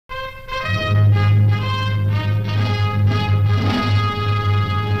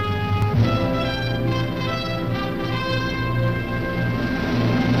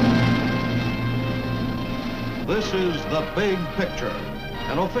This is The Big Picture,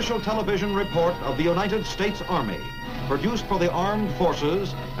 an official television report of the United States Army, produced for the armed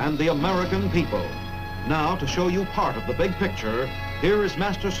forces and the American people. Now, to show you part of the big picture, here is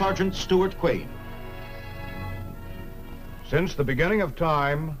Master Sergeant Stuart Quain. Since the beginning of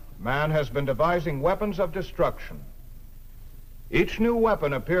time, man has been devising weapons of destruction. Each new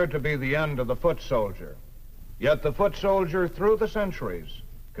weapon appeared to be the end of the foot soldier. Yet the foot soldier, through the centuries,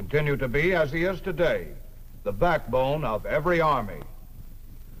 continued to be, as he is today, the backbone of every army.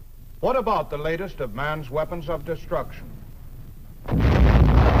 What about the latest of man's weapons of destruction?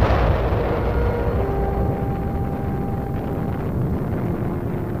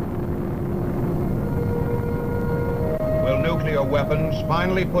 Will nuclear weapons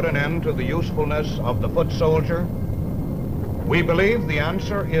finally put an end to the usefulness of the foot soldier? We believe the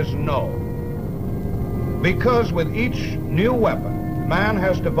answer is no. Because with each new weapon, man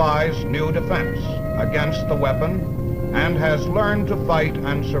has devised new defense against the weapon and has learned to fight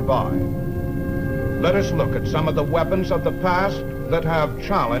and survive. Let us look at some of the weapons of the past that have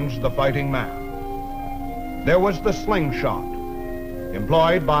challenged the fighting man. There was the slingshot,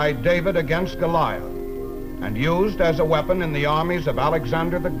 employed by David against Goliath, and used as a weapon in the armies of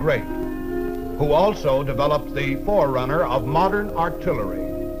Alexander the Great, who also developed the forerunner of modern artillery,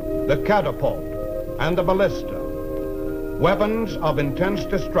 the catapult and the ballista, weapons of intense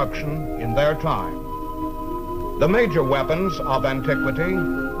destruction in their time. The major weapons of antiquity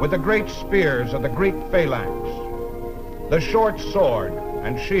were the great spears of the Greek phalanx, the short sword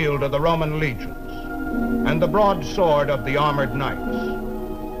and shield of the Roman legions, and the broad sword of the armored knights.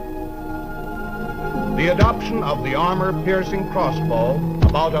 The adoption of the armor-piercing crossbow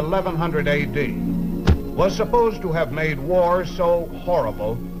about 1100 AD was supposed to have made war so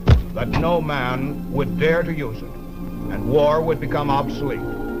horrible that no man would dare to use it, and war would become obsolete.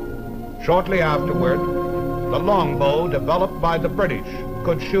 Shortly afterward, the longbow developed by the British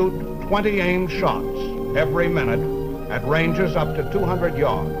could shoot 20 aimed shots every minute at ranges up to 200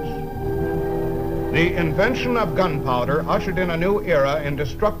 yards. The invention of gunpowder ushered in a new era in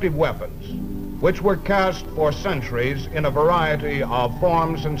destructive weapons, which were cast for centuries in a variety of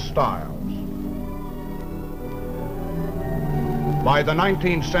forms and styles. By the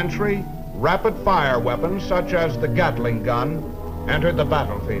 19th century, rapid-fire weapons such as the Gatling gun entered the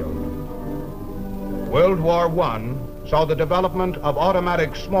battlefield. World War I saw the development of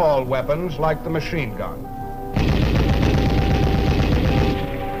automatic small weapons like the machine gun,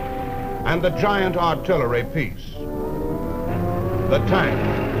 and the giant artillery piece, the tank,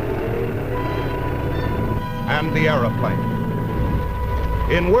 and the airplane.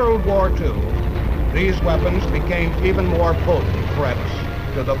 In World War II, these weapons became even more potent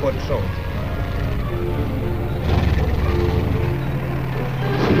threats to the foot soldier.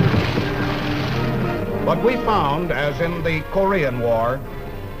 But we found, as in the Korean War,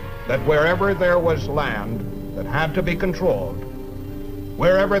 that wherever there was land that had to be controlled,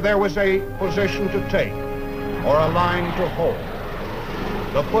 wherever there was a position to take or a line to hold,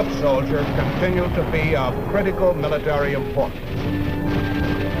 the foot soldier continued to be of critical military importance.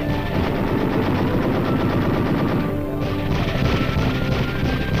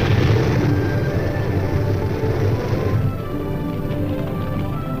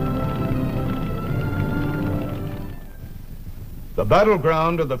 The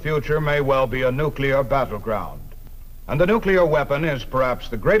battleground of the future may well be a nuclear battleground, and the nuclear weapon is perhaps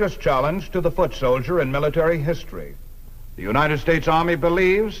the greatest challenge to the foot soldier in military history. The United States Army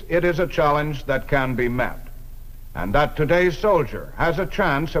believes it is a challenge that can be met, and that today's soldier has a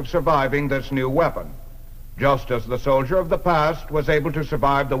chance of surviving this new weapon, just as the soldier of the past was able to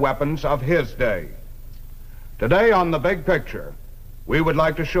survive the weapons of his day. Today on The Big Picture, we would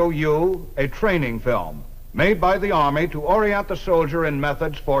like to show you a training film made by the Army to orient the soldier in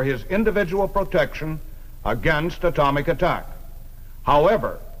methods for his individual protection against atomic attack.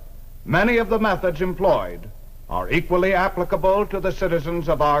 However, many of the methods employed are equally applicable to the citizens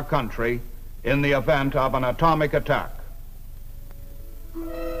of our country in the event of an atomic attack.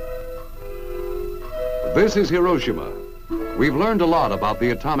 This is Hiroshima. We've learned a lot about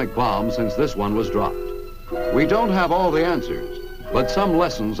the atomic bomb since this one was dropped. We don't have all the answers, but some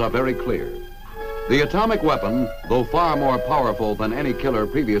lessons are very clear. The atomic weapon, though far more powerful than any killer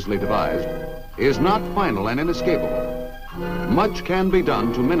previously devised, is not final and inescapable. Much can be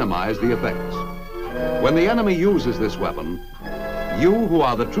done to minimize the effects. When the enemy uses this weapon, you who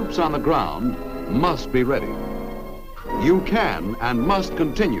are the troops on the ground must be ready. You can and must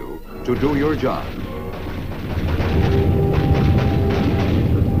continue to do your job.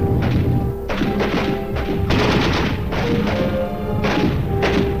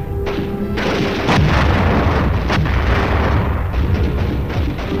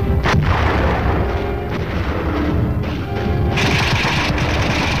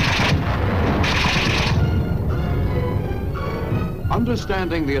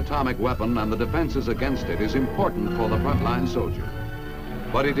 Understanding the atomic weapon and the defenses against it is important for the frontline soldier.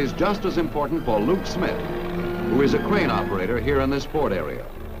 But it is just as important for Luke Smith, who is a crane operator here in this port area.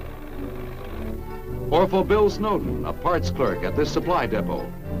 Or for Bill Snowden, a parts clerk at this supply depot.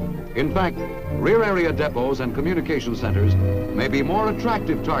 In fact, rear area depots and communication centers may be more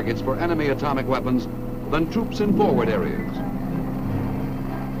attractive targets for enemy atomic weapons than troops in forward areas.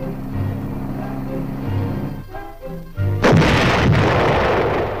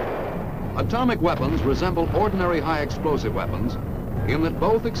 Atomic weapons resemble ordinary high explosive weapons in that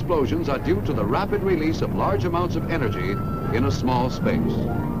both explosions are due to the rapid release of large amounts of energy in a small space.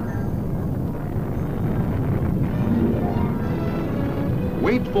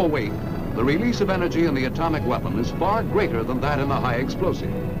 Weight for weight, the release of energy in the atomic weapon is far greater than that in the high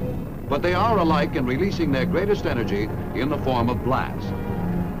explosive. But they are alike in releasing their greatest energy in the form of blast.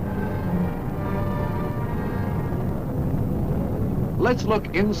 Let's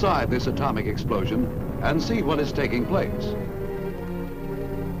look inside this atomic explosion and see what is taking place.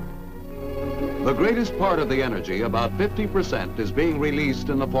 The greatest part of the energy, about 50%, is being released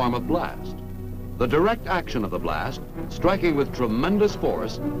in the form of blast. The direct action of the blast, striking with tremendous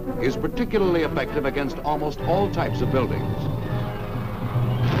force, is particularly effective against almost all types of buildings.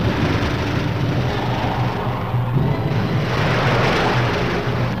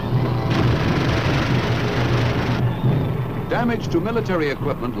 Damage to military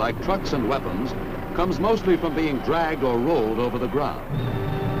equipment like trucks and weapons comes mostly from being dragged or rolled over the ground.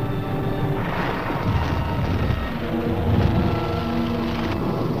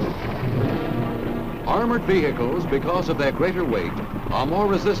 Armored vehicles, because of their greater weight, are more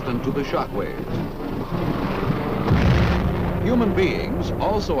resistant to the shock waves. Human beings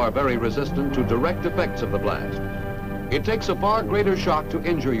also are very resistant to direct effects of the blast. It takes a far greater shock to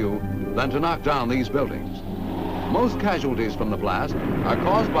injure you than to knock down these buildings. Most casualties from the blast are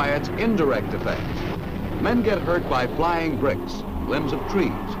caused by its indirect effects. Men get hurt by flying bricks, limbs of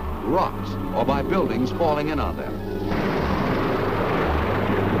trees, rocks, or by buildings falling in on them.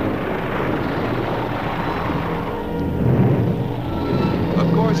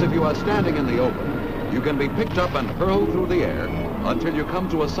 Of course, if you are standing in the open, you can be picked up and hurled through the air until you come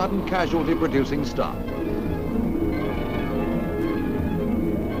to a sudden casualty-producing stop.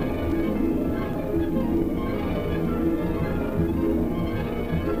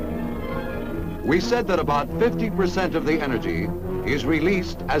 We said that about 50% of the energy is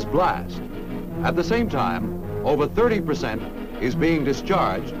released as blast. At the same time, over 30% is being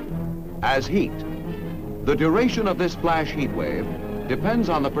discharged as heat. The duration of this flash heat wave depends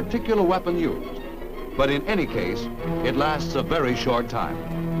on the particular weapon used, but in any case, it lasts a very short time.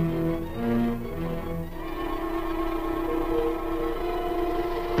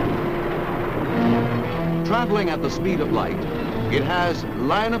 Traveling at the speed of light, it has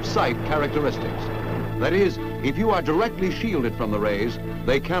line-of-sight characteristics. That is, if you are directly shielded from the rays,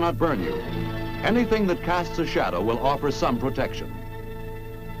 they cannot burn you. Anything that casts a shadow will offer some protection.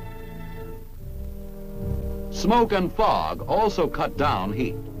 Smoke and fog also cut down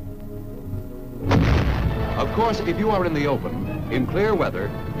heat. Of course, if you are in the open, in clear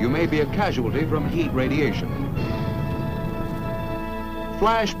weather, you may be a casualty from heat radiation.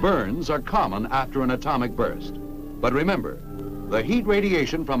 Flash burns are common after an atomic burst. But remember, the heat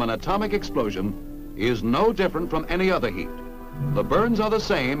radiation from an atomic explosion is no different from any other heat. The burns are the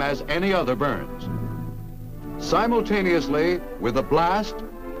same as any other burns. Simultaneously with the blast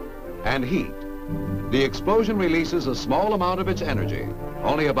and heat, the explosion releases a small amount of its energy,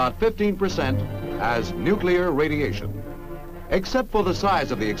 only about 15%, as nuclear radiation. Except for the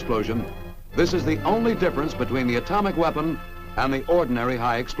size of the explosion, this is the only difference between the atomic weapon and the ordinary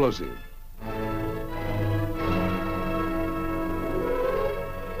high explosive.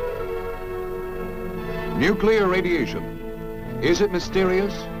 Nuclear radiation. Is it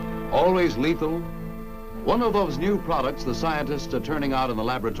mysterious? Always lethal? One of those new products the scientists are turning out in the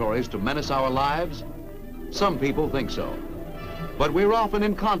laboratories to menace our lives? Some people think so. But we're often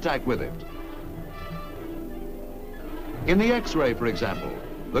in contact with it. In the X-ray, for example,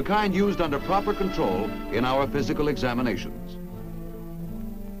 the kind used under proper control in our physical examinations.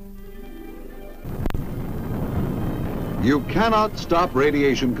 You cannot stop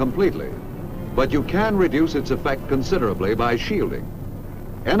radiation completely, but you can reduce its effect considerably by shielding.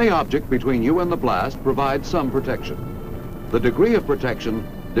 Any object between you and the blast provides some protection. The degree of protection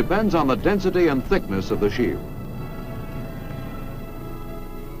depends on the density and thickness of the shield.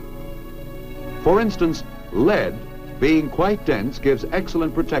 For instance, lead, being quite dense, gives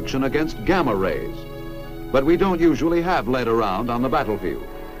excellent protection against gamma rays. But we don't usually have lead around on the battlefield.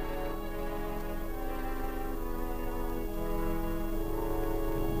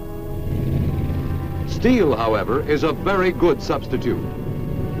 Steel, however, is a very good substitute.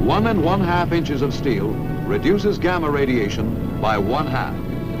 1 1/2 inches of steel reduces gamma radiation by 1/2.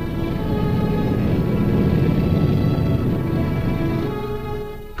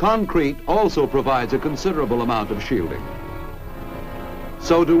 Concrete also provides a considerable amount of shielding.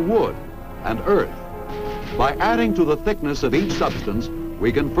 So do wood and earth. By adding to the thickness of each substance,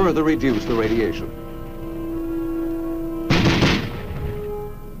 we can further reduce the radiation.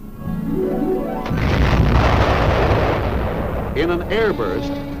 In an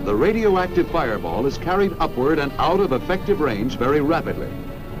airburst, the radioactive fireball is carried upward and out of effective range very rapidly.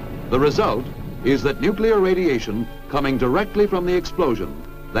 The result is that nuclear radiation coming directly from the explosion,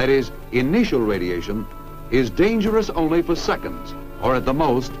 that is, initial radiation, is dangerous only for seconds, or at the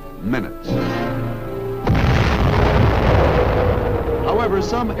most, minutes. However,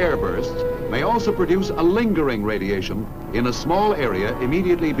 some airbursts may also produce a lingering radiation in a small area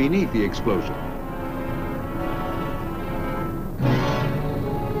immediately beneath the explosion.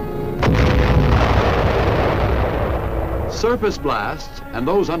 Surface blasts, and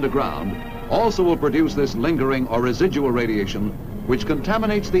those underground, also will produce this lingering or residual radiation which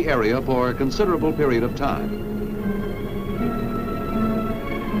contaminates the area for a considerable period of time.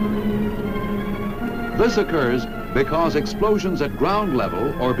 This occurs because explosions at ground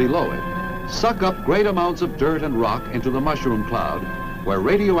level or below it suck up great amounts of dirt and rock into the mushroom cloud where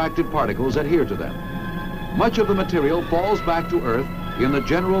radioactive particles adhere to them. Much of the material falls back to Earth in the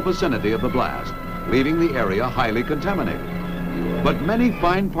general vicinity of the blast, leaving the area highly contaminated. But many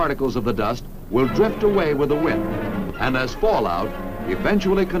fine particles of the dust will drift away with the wind and as fallout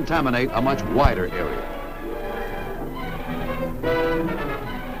eventually contaminate a much wider area.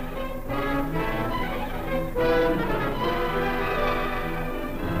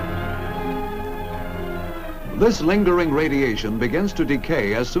 This lingering radiation begins to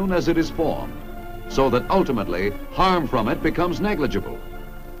decay as soon as it is formed, so that ultimately harm from it becomes negligible.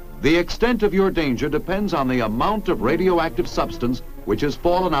 The extent of your danger depends on the amount of radioactive substance which has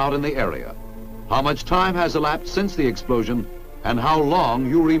fallen out in the area, how much time has elapsed since the explosion, and how long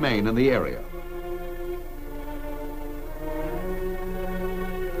you remain in the area.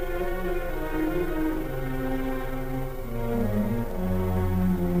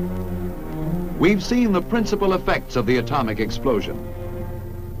 We've seen the principal effects of the atomic explosion: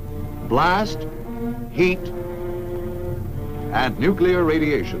 blast, heat, and nuclear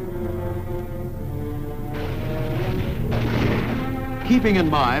radiation. Keeping in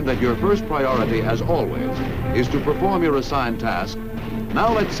mind that your first priority, as always, is to perform your assigned task,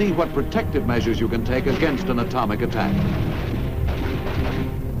 now let's see what protective measures you can take against an atomic attack.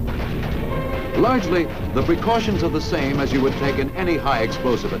 Largely, the precautions are the same as you would take in any high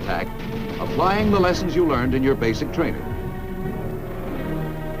explosive attack, applying the lessons you learned in your basic training.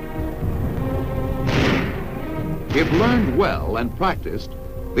 If learned well and practiced,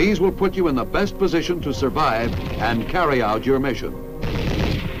 these will put you in the best position to survive and carry out your mission.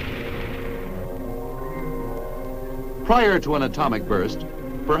 Prior to an atomic burst,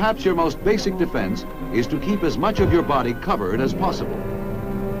 perhaps your most basic defense is to keep as much of your body covered as possible.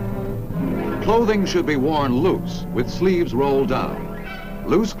 Clothing should be worn loose, with sleeves rolled down.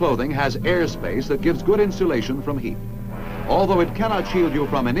 Loose clothing has airspace that gives good insulation from heat. Although it cannot shield you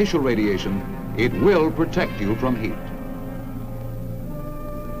from initial radiation, it will protect you from heat.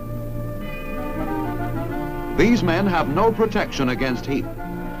 These men have no protection against heat.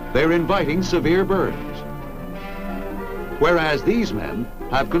 They're inviting severe burns. Whereas these men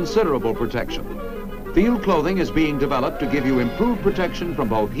have considerable protection. Field clothing is being developed to give you improved protection from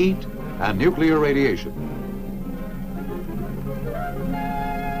both heat and nuclear radiation.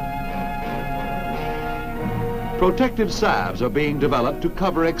 Protective salves are being developed to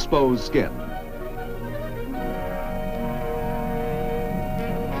cover exposed skin.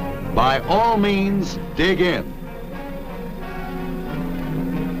 By all means, dig in.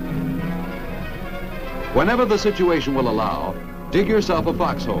 Whenever the situation will allow, dig yourself a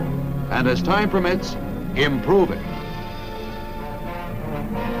foxhole, and as time permits, improve it.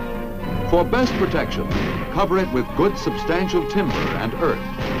 For best protection, cover it with good substantial timber and earth.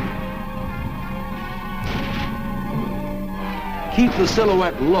 Keep the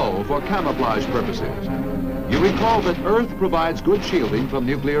silhouette low for camouflage purposes. You recall that earth provides good shielding from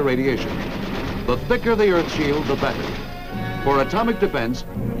nuclear radiation. The thicker the earth shield, the better. For atomic defense,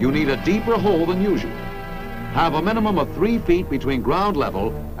 you need a deeper hole than usual. Have a minimum of 3 feet between ground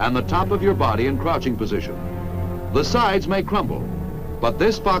level and the top of your body in crouching position. The sides may crumble, but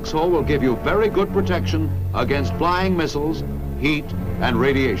this foxhole will give you very good protection against flying missiles, heat, and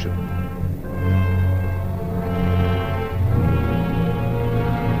radiation.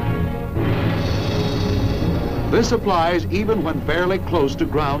 This applies even when fairly close to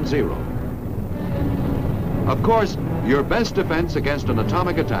ground zero. Of course, your best defense against an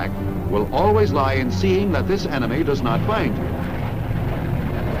atomic attack will always lie in seeing that this enemy does not find you.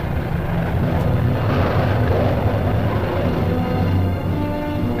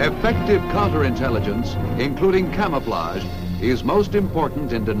 Effective counterintelligence, including camouflage, is most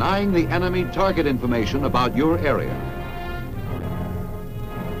important in denying the enemy target information about your area.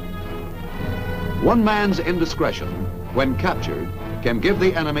 One man's indiscretion, when captured, can give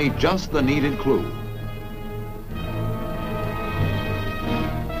the enemy just the needed clue.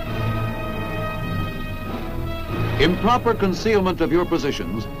 Improper concealment of your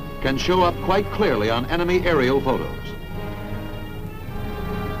positions can show up quite clearly on enemy aerial photos.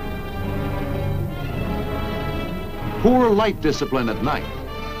 Poor light discipline at night.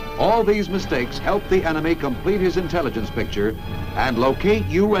 All these mistakes help the enemy complete his intelligence picture and locate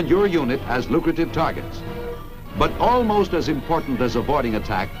you and your unit as lucrative targets. But almost as important as avoiding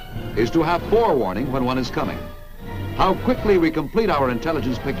attack is to have forewarning when one is coming. How quickly we complete our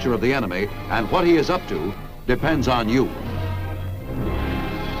intelligence picture of the enemy and what he is up to depends on you.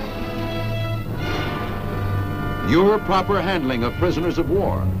 Your proper handling of prisoners of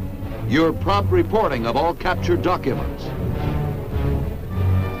war, your prompt reporting of all captured documents,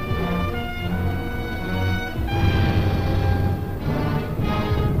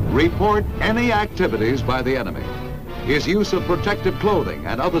 report any activities by the enemy, his use of protective clothing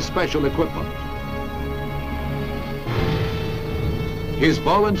and other special equipment, his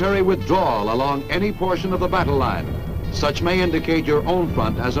voluntary withdrawal along any portion of the battle line. Such may indicate your own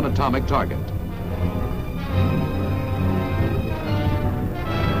front as an atomic target.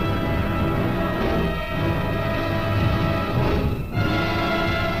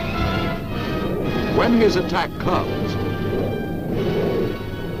 When his attack comes,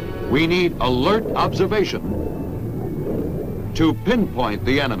 we need alert observation to pinpoint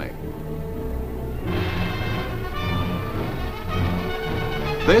the enemy.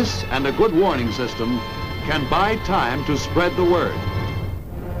 This and a good warning system can buy time to spread the word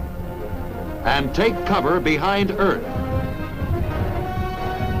and take cover behind earth,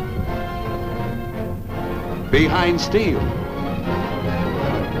 behind steel,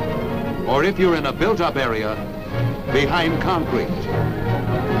 or if you're in a built-up area, behind concrete.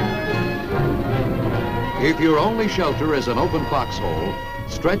 If your only shelter is an open foxhole,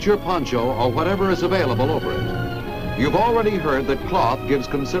 stretch your poncho or whatever is available over it. You've already heard that cloth gives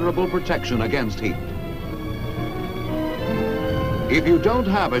considerable protection against heat. If you don't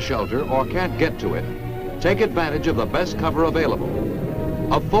have a shelter or can't get to it, take advantage of the best cover available,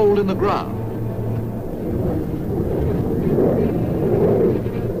 a fold in the ground,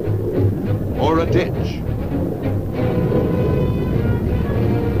 or a ditch.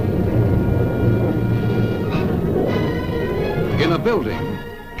 In a building,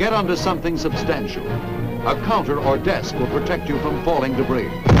 get onto something substantial. A counter or desk will protect you from falling debris.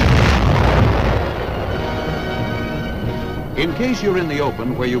 In case you're in the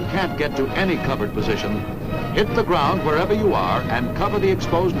open where you can't get to any covered position, hit the ground wherever you are and cover the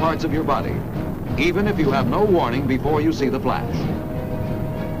exposed parts of your body, even if you have no warning before you see the flash.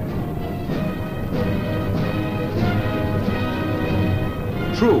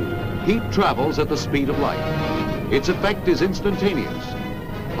 True, heat travels at the speed of light. Its effect is instantaneous.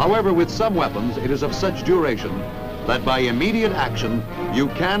 However, with some weapons, it is of such duration that by immediate action, you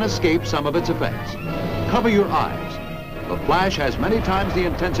can escape some of its effects. Cover your eyes. The flash has many times the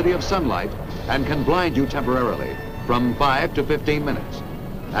intensity of sunlight and can blind you temporarily, from 5 to 15 minutes.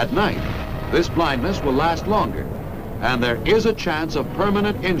 At night, this blindness will last longer, and there is a chance of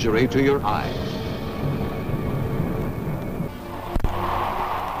permanent injury to your eyes.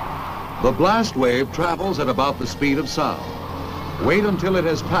 The blast wave travels at about the speed of sound. Wait until it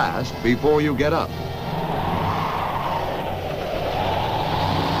has passed before you get up.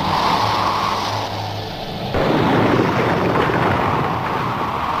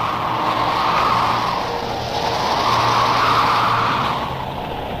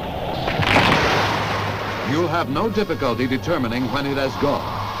 You'll have no difficulty determining when it has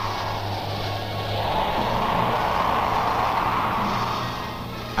gone.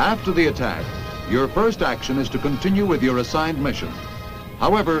 After the attack, your first action is to continue with your assigned mission.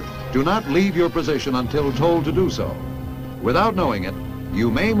 However, do not leave your position until told to do so. Without knowing it,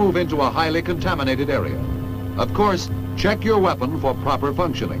 you may move into a highly contaminated area. Of course, check your weapon for proper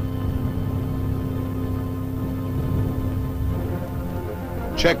functioning.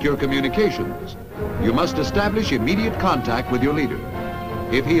 Check your communications. You must establish immediate contact with your leader.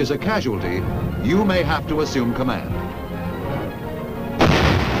 If he is a casualty, you may have to assume command.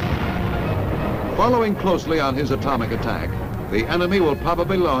 Following closely on his atomic attack, the enemy will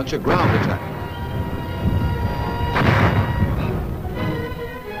probably launch a ground attack.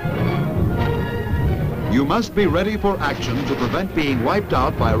 You must be ready for action to prevent being wiped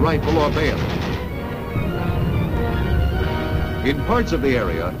out by rifle or bayonet. In parts of the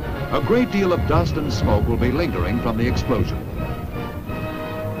area, a great deal of dust and smoke will be lingering from the explosion.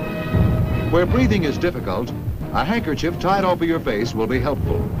 Where breathing is difficult, a handkerchief tied over your face will be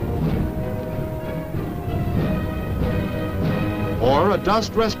helpful. Or a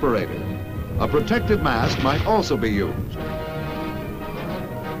dust respirator. A protective mask might also be used.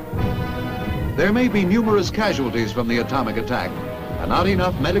 There may be numerous casualties from the atomic attack and not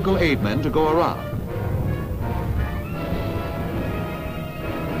enough medical aid men to go around.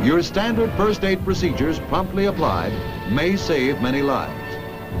 Your standard first aid procedures promptly applied may save many lives.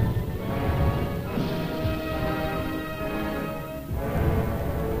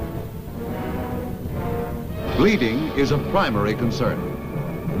 Bleeding is a primary concern.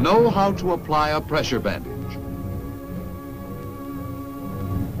 Know how to apply a pressure bandage.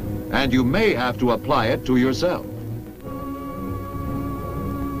 And you may have to apply it to yourself.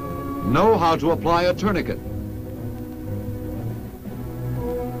 Know how to apply a tourniquet.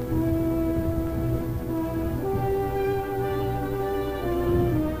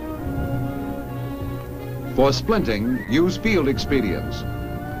 For splinting, use field expedients,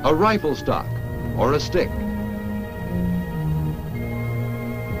 a rifle stock or a stick.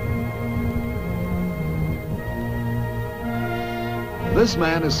 This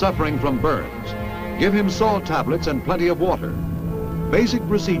man is suffering from burns. Give him salt tablets and plenty of water. Basic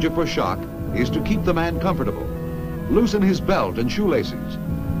procedure for shock is to keep the man comfortable. Loosen his belt and shoelaces.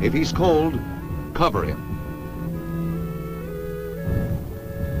 If he's cold, cover him.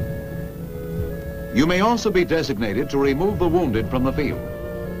 You may also be designated to remove the wounded from the field.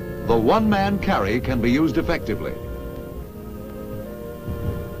 The one-man carry can be used effectively.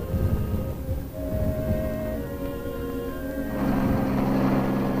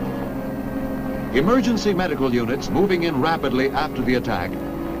 Emergency medical units moving in rapidly after the attack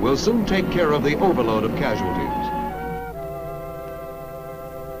will soon take care of the overload of casualties.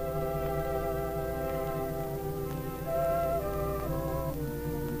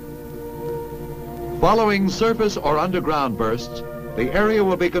 Following surface or underground bursts, the area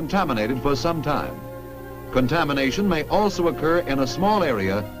will be contaminated for some time. Contamination may also occur in a small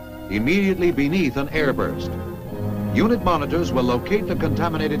area immediately beneath an air burst. Unit monitors will locate the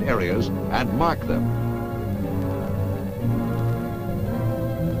contaminated areas and mark them.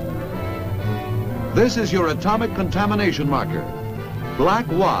 This is your atomic contamination marker. Black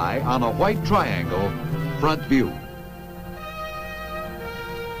Y on a white triangle, front view.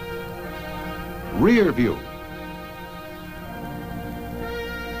 Rear view.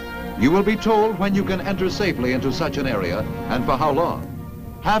 You will be told when you can enter safely into such an area and for how long.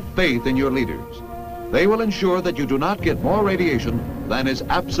 Have faith in your leaders. They will ensure that you do not get more radiation than is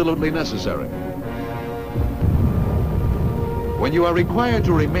absolutely necessary. When you are required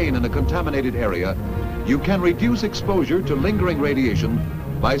to remain in a contaminated area, you can reduce exposure to lingering radiation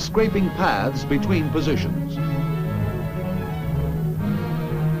by scraping paths between positions.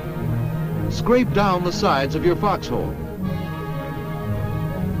 Scrape down the sides of your foxhole.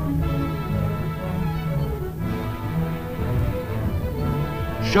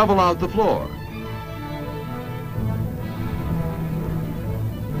 Shovel out the floor.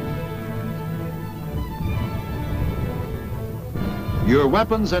 Your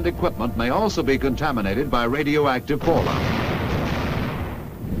weapons and equipment may also be contaminated by radioactive fallout.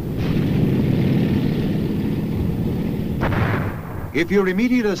 If your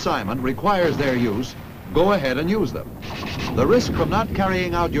immediate assignment requires their use, go ahead and use them. The risk from not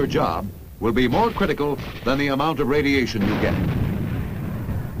carrying out your job will be more critical than the amount of radiation you get.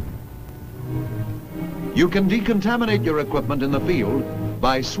 You can decontaminate your equipment in the field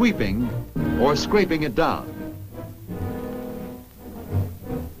by sweeping or scraping it down.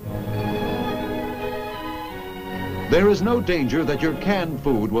 There is no danger that your canned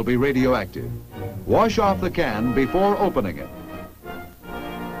food will be radioactive. Wash off the can before opening it.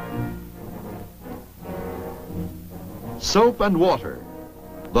 Soap and water,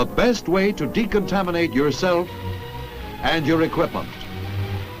 the best way to decontaminate yourself and your equipment.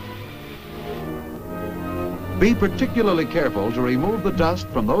 Be particularly careful to remove the dust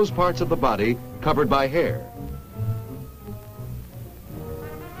from those parts of the body covered by hair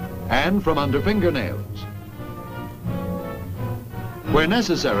and from under fingernails. Where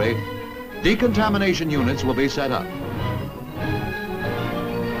necessary, decontamination units will be set up.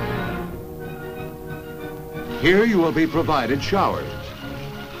 Here you will be provided showers.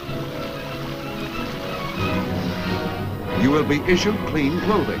 You will be issued clean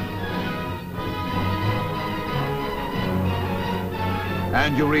clothing.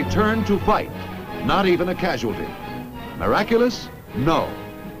 And you return to fight, not even a casualty. Miraculous? No.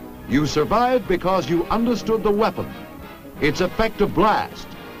 You survived because you understood the weapon, its effective blast,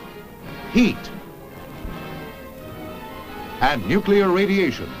 heat, and nuclear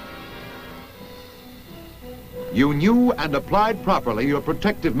radiation. You knew and applied properly your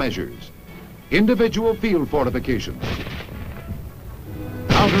protective measures, individual field fortifications,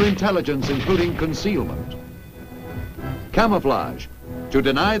 counterintelligence including concealment, camouflage to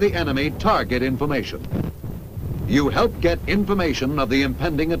deny the enemy target information. You helped get information of the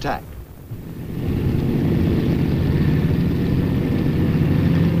impending attack.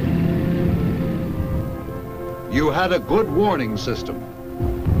 You had a good warning system.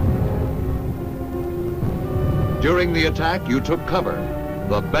 During the attack, you took cover,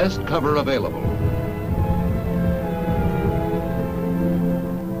 the best cover available.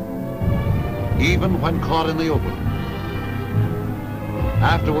 Even when caught in the open.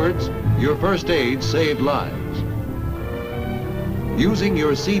 Afterwards, your first aid saved lives. Using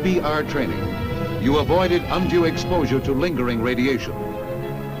your CBR training, you avoided undue exposure to lingering radiation.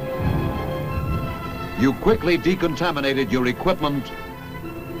 You quickly decontaminated your equipment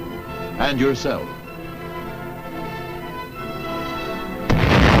and yourself.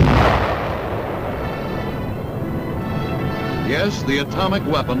 Yes, the atomic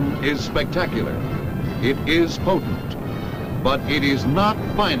weapon is spectacular. It is potent, but it is not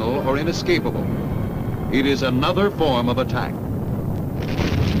final or inescapable. It is another form of attack.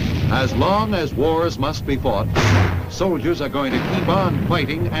 As long as wars must be fought, soldiers are going to keep on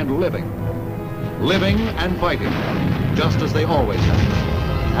fighting and living. Living and fighting, just as they always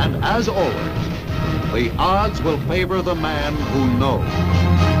have. And as always, the odds will favor the man who knows.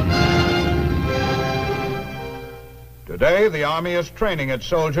 Today, the Army is training its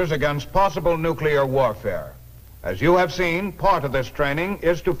soldiers against possible nuclear warfare. As you have seen, part of this training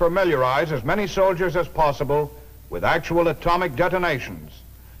is to familiarize as many soldiers as possible with actual atomic detonations,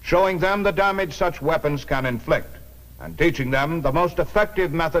 showing them the damage such weapons can inflict, and teaching them the most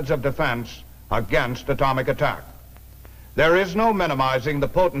effective methods of defense against atomic attack. There is no minimizing the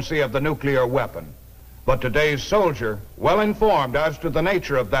potency of the nuclear weapon, but today's soldier, well informed as to the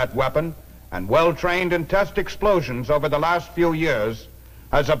nature of that weapon and well trained in test explosions over the last few years,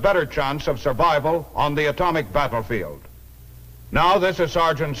 has a better chance of survival on the atomic battlefield. Now this is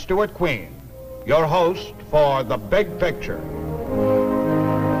Sergeant Stuart Queen, your host for The Big Picture.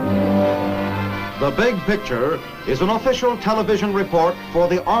 The Big Picture is an official television report for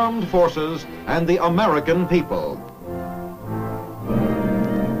the armed forces and the American people.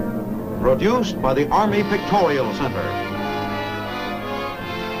 Produced by the Army Pictorial Center.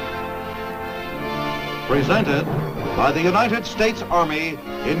 Presented by the United States Army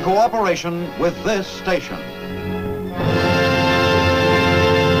in cooperation with this station.